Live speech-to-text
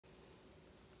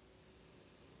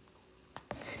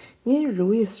In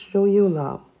Rui's Show You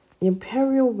Love,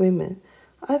 imperial women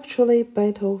actually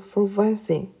battle for one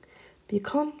thing,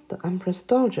 become the emperor's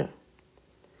daughter.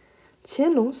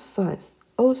 Qianlong's sons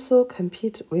also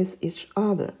compete with each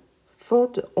other for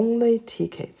the only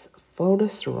tickets for the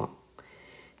throne.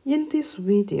 In this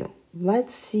video,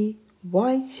 let's see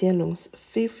why Qianlong's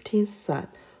 15th son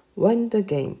won the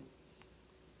game.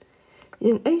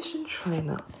 In ancient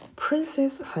China,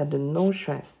 princes had no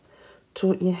chance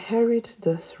to inherit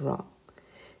the throne.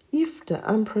 If the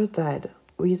emperor died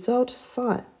without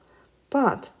son,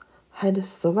 but had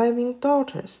surviving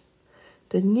daughters,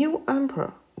 the new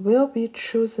emperor will be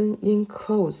chosen in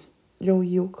close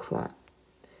royal clan.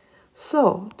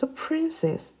 So the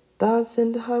princess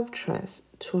doesn't have chance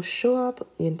to show up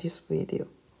in this video.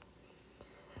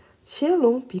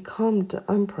 Qianlong became the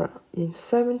emperor in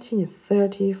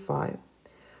 1735.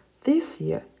 This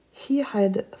year, he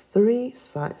had 3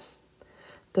 sons.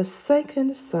 The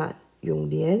second son,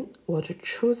 Yonglian, was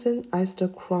chosen as the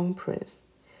crown prince.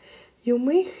 You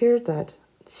may hear that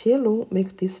Qianlong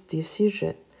made this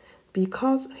decision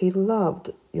because he loved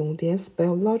Yonglian's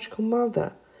biological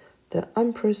mother, the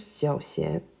Empress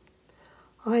Xiaoxian.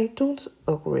 I don't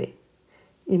agree.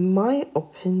 In my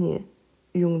opinion,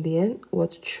 Yonglian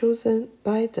was chosen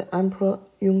by the Emperor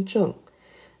Yongzheng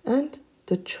and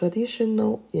the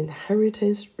traditional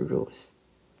inheritance rules.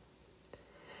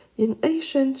 In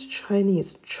ancient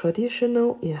Chinese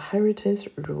traditional inheritance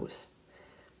rules,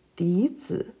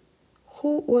 Dizi,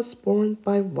 who was born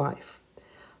by wife,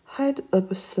 had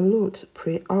absolute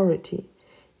priority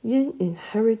in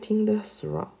inheriting the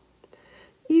throne.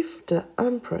 If the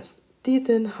empress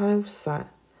didn't have son,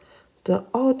 the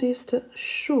oldest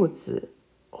Shuzi,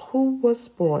 who was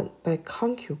born by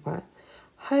concubine,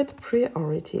 had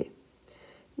priority.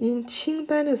 In Qing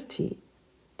dynasty,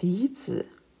 Dizi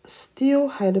still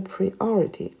had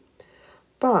priority,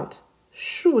 but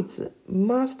Shuzi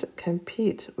must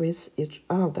compete with each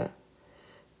other.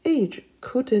 Age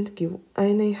couldn't give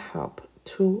any help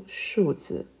to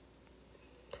Shuzi.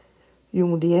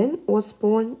 Yonglian was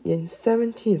born in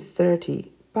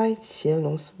 1730 by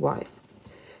Qianlong's wife.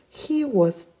 He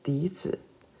was Dizi,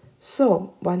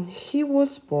 so when he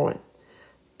was born,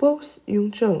 both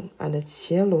Yongzheng and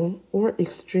Qianlong were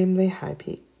extremely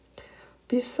happy.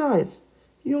 Besides,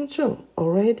 Yongzheng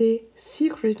already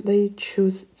secretly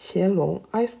chose Qianlong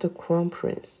as the crown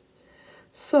prince.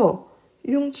 So,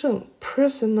 Yongzheng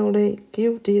personally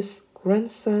gave this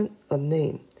grandson a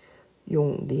name,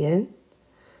 Yonglian.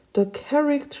 The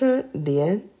character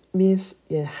Lian means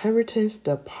inheritance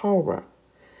the power.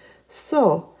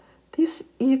 So, this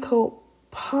echo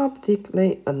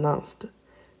publicly announced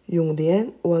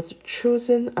Yonglian was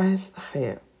chosen as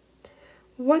heir.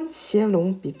 When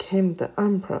Qianlong became the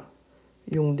emperor,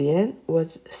 Yonglian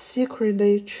was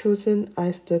secretly chosen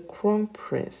as the crown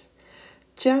prince,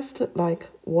 just like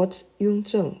what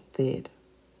Yongzheng did.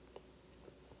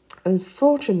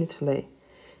 Unfortunately,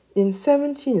 in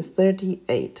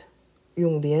 1738,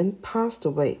 Yonglian passed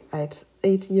away at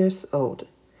 8 years old.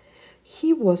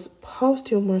 He was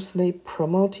posthumously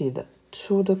promoted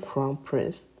to the crown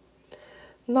prince.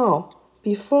 Now,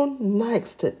 before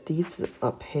next Dizi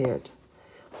appeared,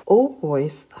 all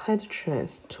boys had a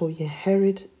chance to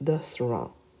inherit the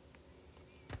throne.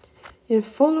 In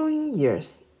following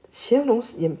years,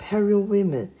 Qianlong's imperial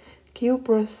women gave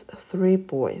birth 3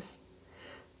 boys.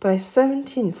 By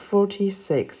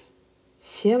 1746,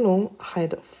 Qianlong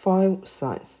had 5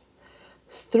 sons.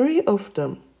 3 of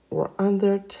them were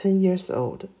under 10 years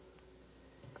old.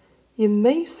 In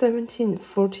May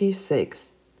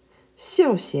 1746,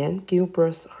 Xiaoxian gave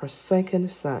birth her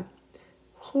second son,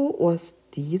 who was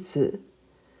Dizi.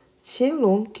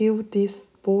 Qianlong gave this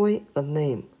boy a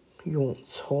name,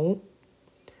 Yongcong.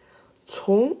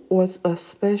 Cong was a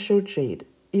special jade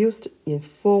used in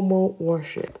formal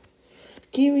worship.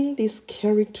 Giving this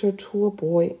character to a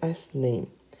boy as name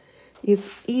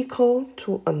is equal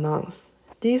to announce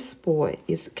this boy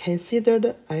is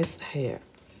considered as heir.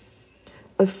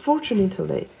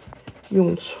 Unfortunately,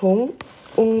 Yongcong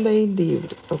only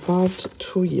lived about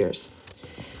 2 years.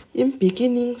 In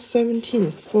beginning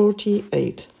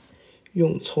 1748,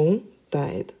 Yongcong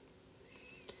died.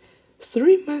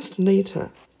 3 months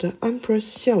later, the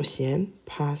Empress Xiaoxian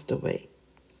passed away.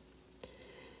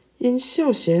 In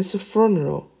Xiaoxian's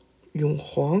funeral,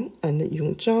 Yonghuang and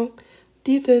Yongzhang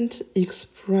didn't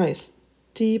express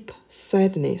deep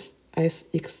sadness as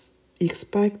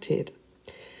expected.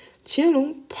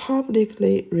 Qianlong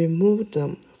publicly removed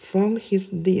them from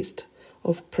his list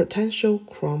of potential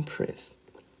crown prince.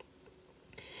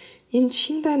 In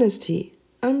Qing dynasty,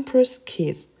 emperor's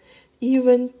kids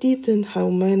even didn't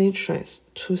have many chance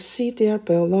to see their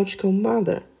biological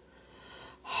mother.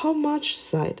 How much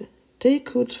sad they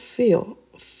could feel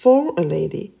for a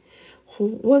lady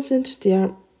who wasn't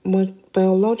their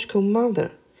biological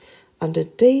mother, and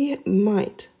they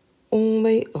might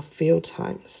only a few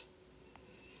times.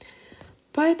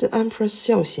 By the Emperor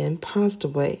Xiaoxian passed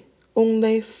away,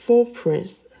 only 4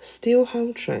 princes still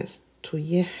have chance to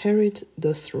inherit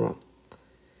the throne.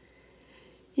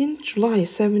 In July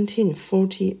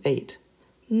 1748,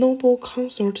 noble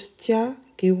consort Jia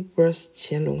gave birth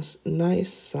to Qianlong's 9th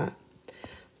son,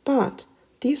 but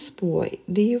this boy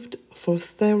lived for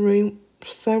several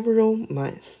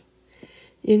months.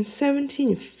 In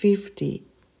 1750,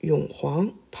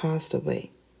 Yonghuang passed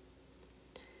away.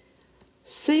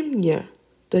 Same year,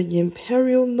 the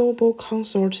imperial noble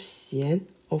consort Xian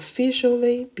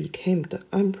officially became the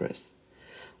empress,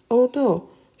 although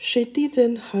she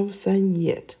didn't have son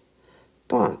yet.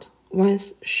 But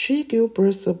once she gave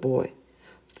birth to a boy,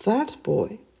 that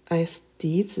boy, as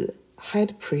Dizi,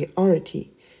 had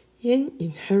priority in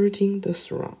inheriting the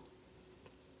throne.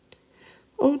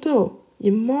 Although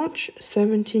in March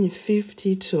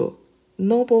 1752,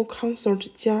 noble consort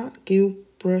Jia gave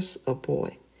birth to a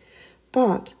boy,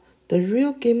 but the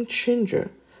real game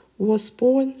changer was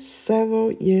born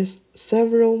several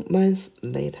months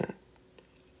later.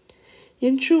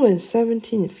 In June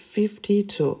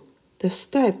 1752, the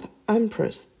steppe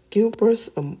empress gave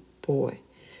birth to a boy,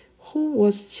 who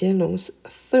was Qianlong's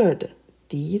 3rd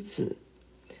Dizi.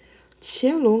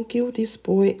 Qianlong gave this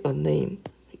boy a name,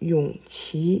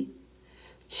 Yongqi.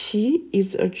 Qi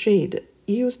is a jade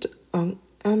used on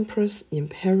emperor's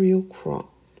imperial crown.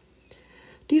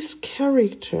 This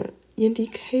character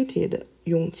indicated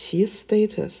Yongqi's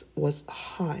status was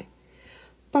high,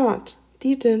 but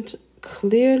didn't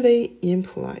clearly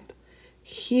imply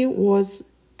he was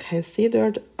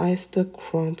considered as the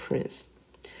crown prince.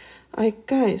 I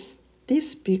guess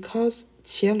this because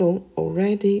Qianlong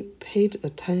already paid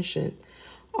attention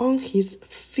on his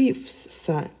 5th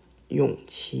son,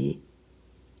 Yongqi.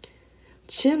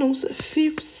 Qianlong's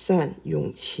 5th son,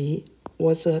 Yongqi,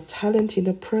 was a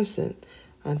talented person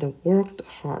and worked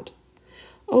hard.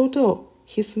 Although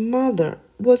his mother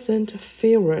wasn't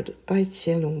favored by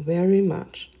Qianlong very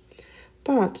much,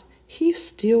 but he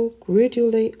still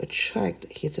gradually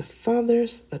attracted his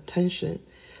father's attention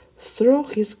through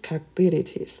his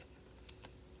capabilities.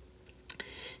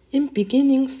 In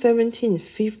beginning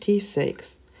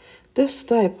 1756, the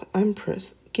steppe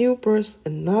empress gave birth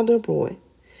to another boy,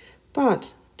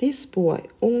 but this boy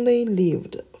only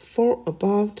lived for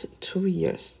about 2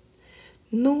 years.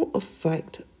 No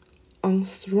effect on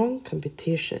throne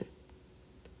competition.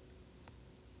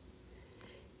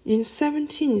 In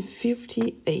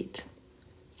 1758,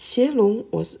 Qianlong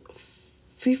was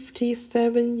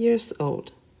 57 years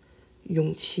old.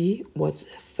 Yongqi was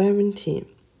 17.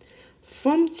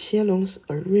 From Qianlong's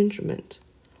arrangement,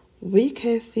 we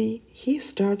can see he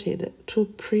started to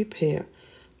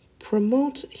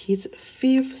promote his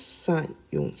 5th son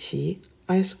Yongqi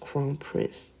as crown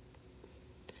prince.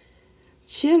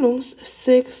 Qianlong's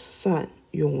 6th son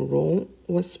Yongrong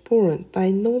was born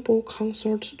by noble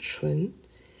consort Chun.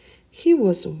 He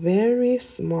was very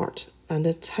smart and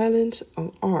talented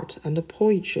on art and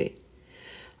poetry.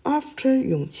 After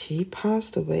Yongqi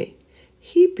passed away,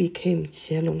 he became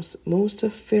Qianlong's most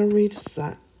favorite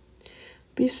son.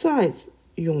 Besides,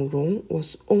 Yongrong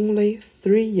was only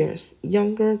 3 years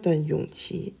younger than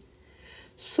Yongqi.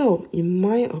 So, in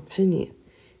my opinion,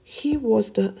 he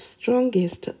was the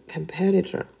strongest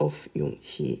competitor of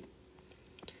Yongqi.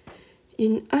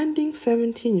 In ending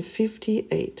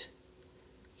 1758,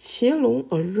 Qianlong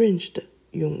arranged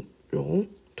Yongrong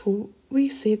to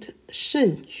visit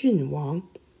Shen Junwang,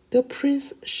 the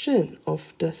Prince Shen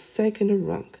of the 2nd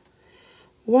rank.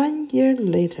 1 year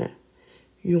later,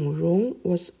 Yongrong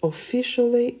was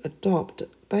officially adopted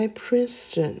by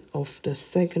Prince Shen of the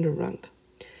 2nd rank.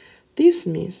 This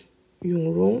means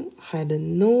Yongrong had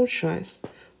no chance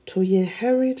to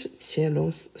inherit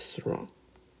Qianlong's throne.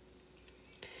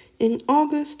 In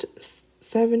August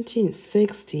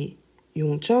 1760,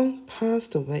 Yongzhang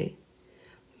passed away.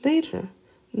 Later,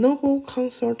 noble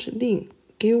consort Ling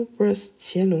gave birth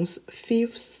to Qianlong's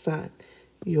 5th son,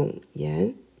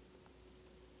 Yongyan.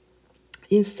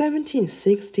 In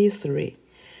 1763,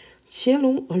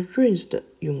 Qianlong arranged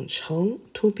Yongcheng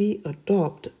to be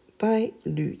adopted by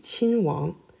Lü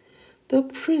Qinwang, the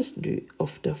Prince Lü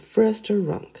of the 1st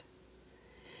rank.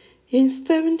 In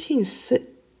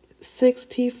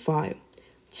 1765,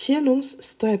 Qianlong's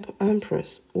steppe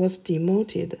empress was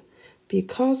demoted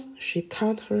because she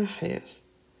cut her hair,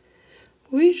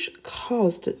 which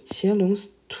caused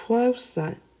Qianlong's 12th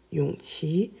son,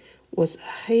 Yongqi, was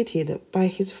hated by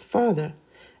his father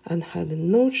and had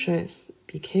no chance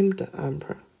became the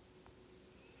emperor.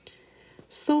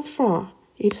 So far,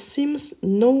 it seems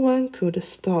no one could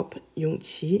stop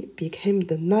Yongqi became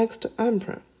the next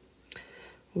emperor.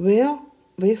 Well,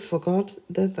 we forgot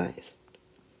that.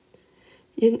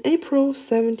 In April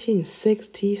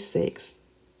 1766,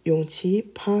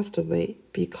 Yongqi passed away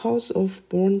because of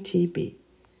born TB.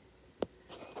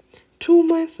 2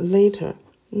 months later,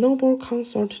 noble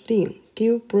consort Lin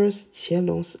gave birth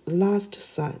Qianlong's last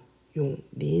son,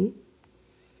 Yonglin.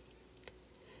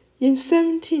 In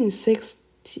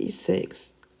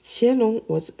 1766, Qianlong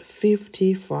was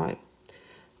 55.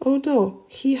 Although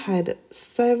he had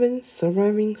 7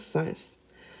 surviving sons,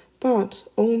 but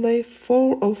only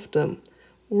 4 of them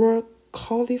were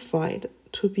qualified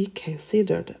to be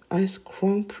considered as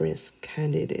crown prince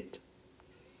candidate.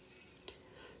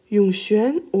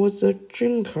 Yongxuan was a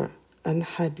drinker and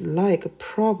had leg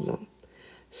problem,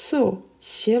 so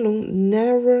Qianlong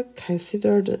never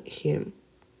considered him.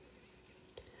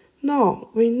 Now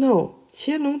we know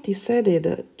Qianlong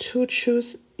decided to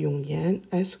choose Yongyan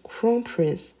as crown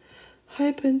prince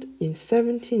happened in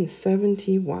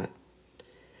 1771.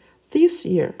 This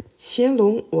year,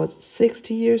 Qianlong was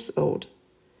 60 years old.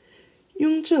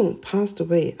 Yongzheng passed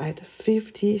away at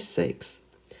 56.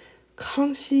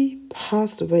 Kangxi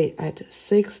passed away at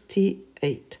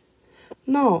 68.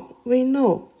 Now we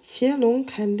know Qianlong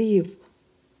can live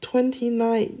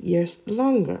 29 years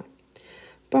longer.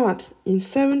 But in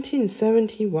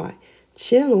 1771,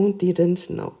 Qianlong didn't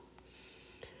know.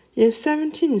 In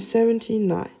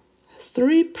 1779,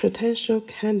 3 potential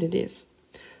candidates,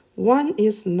 one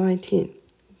is 19,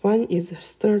 one is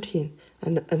 13,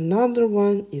 and another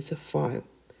one is 5.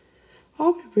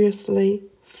 Obviously,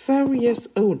 5 years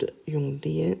old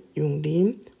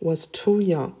Yonglin was too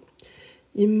young.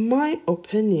 In my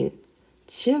opinion,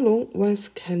 Qianlong once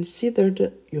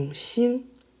considered Yongxing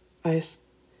as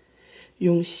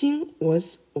Yongxing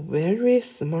was a very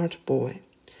smart boy.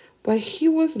 When he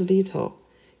was little,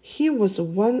 he was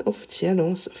one of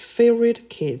Qianlong's favorite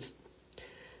kids.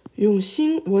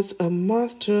 Yongxing was a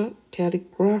master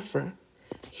calligrapher.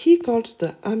 He got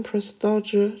the Empress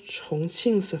Dowager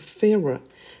Chongqing's favor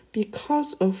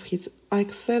because of his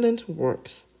excellent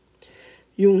works.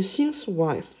 Yongxing's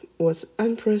wife was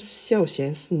Empress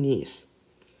Xiaoxian's niece.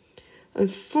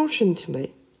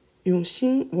 Unfortunately,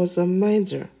 Yongxing was a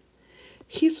miser.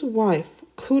 His wife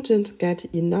couldn't get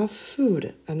enough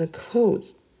food and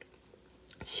clothes.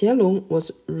 Qianlong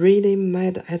was really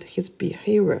mad at his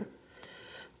behavior,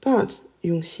 but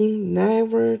Yongxing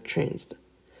never changed.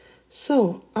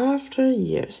 So after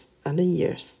years and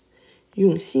years,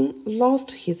 Yongxing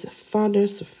lost his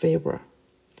father's favor.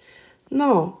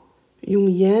 Now,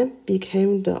 Yongyan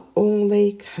became the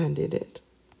only candidate.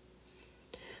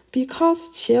 Because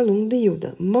Qianlong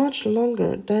lived much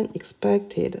longer than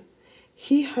expected,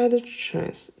 he had a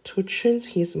chance to change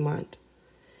his mind.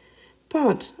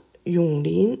 But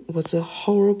Yonglin was a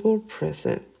horrible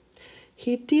person.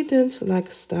 He didn't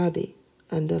like study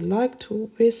and liked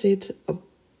to visit a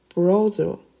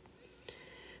brothel.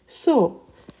 So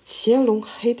Qianlong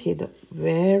hated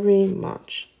very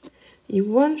much.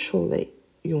 Eventually,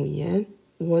 Yongyan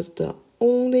was the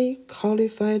only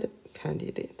qualified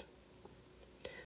candidate.